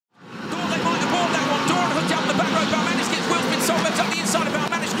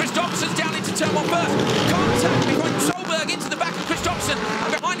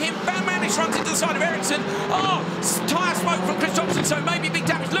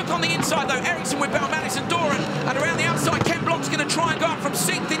on the inside, though. Eriksson with Baumanis and Doran. And around the outside, Ken Block's going to try and go up from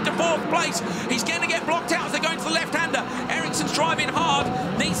 6th into 4th place. He's going to get blocked out as they're going to the left-hander. Eriksson's driving hard.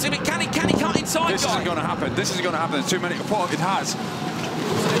 Needs to be... Can he cut inside, This isn't going to happen. This isn't going to happen. There's too many... Oh, it has. In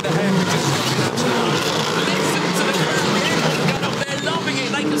the head. Listen to the crowd. They're loving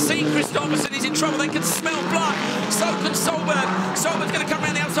it. They can see Kristoffersson is in trouble. They can smell blood. So can Solberg. Solberg's going to come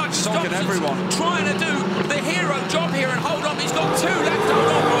around the outside. Kristoffersson's trying to do the hero job here and hold on. He's got 2 left to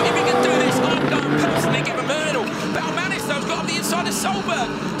hold on for. If he can do this, I'm going to personally give him a medal. Baumanis, though, has got on the inside of Solberg.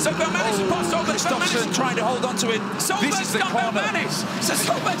 So Baumanis has passed Solberg. Kristoffersson trying to hold on to it. Solberg's done Baumanis. So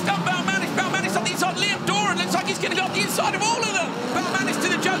Solberg's done Baumanis. Baumanis on the inside. Liam Doran looks like he's going to go up the inside of all of them. Baumanis to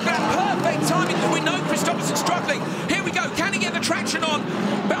the joker. Perfect timing because we know Kristoffersson's struggling. Here we go. Can he get the traction on?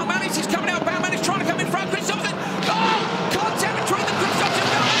 Baumanis is coming out. Baumanis trying to come in front. Kristoffersson. Oh! Contact between the Kristoffersson.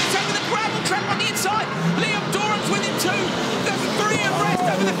 Baumanis over the gravel track on the inside. Liam Doran's with him too. There's 3 abreast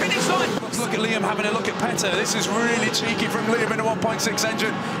over the finish line. Let's look at Liam having a look at Petter. This is really cheeky from Liam in a 1.6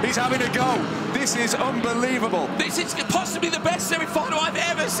 engine. He's having a go. This is unbelievable. This is possibly the best semi-final I've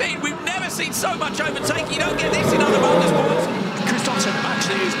ever seen. We've never seen so much overtaking. You don't get this in other motorsports. Kristoffersson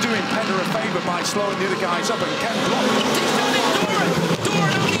actually is doing Petter a favour by slowing the other guys up and Ken Block. He's done it, Doran!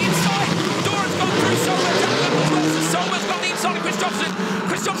 Doran on the inside. Doran's gone through Solberg. Solberg's got the inside of Kristoffersson.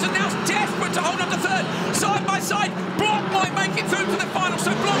 Kristoffersson now's desperate to hold on to 3rd. Side by side. Block might make it through to the final.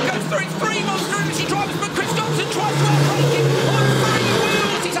 So Block goes through. It's 3 monster energy drivers, but Kristoffersson tries to overtake him on 3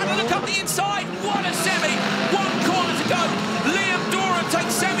 wheels. He's had a look up the inside. What a semi. 1 corner to go. Liam Doran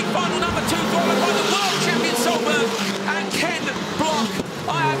takes semi-final number 2, followed by the world champion Solberg and Ken Block.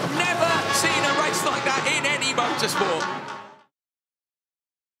 I have never seen a race like that in any motorsport.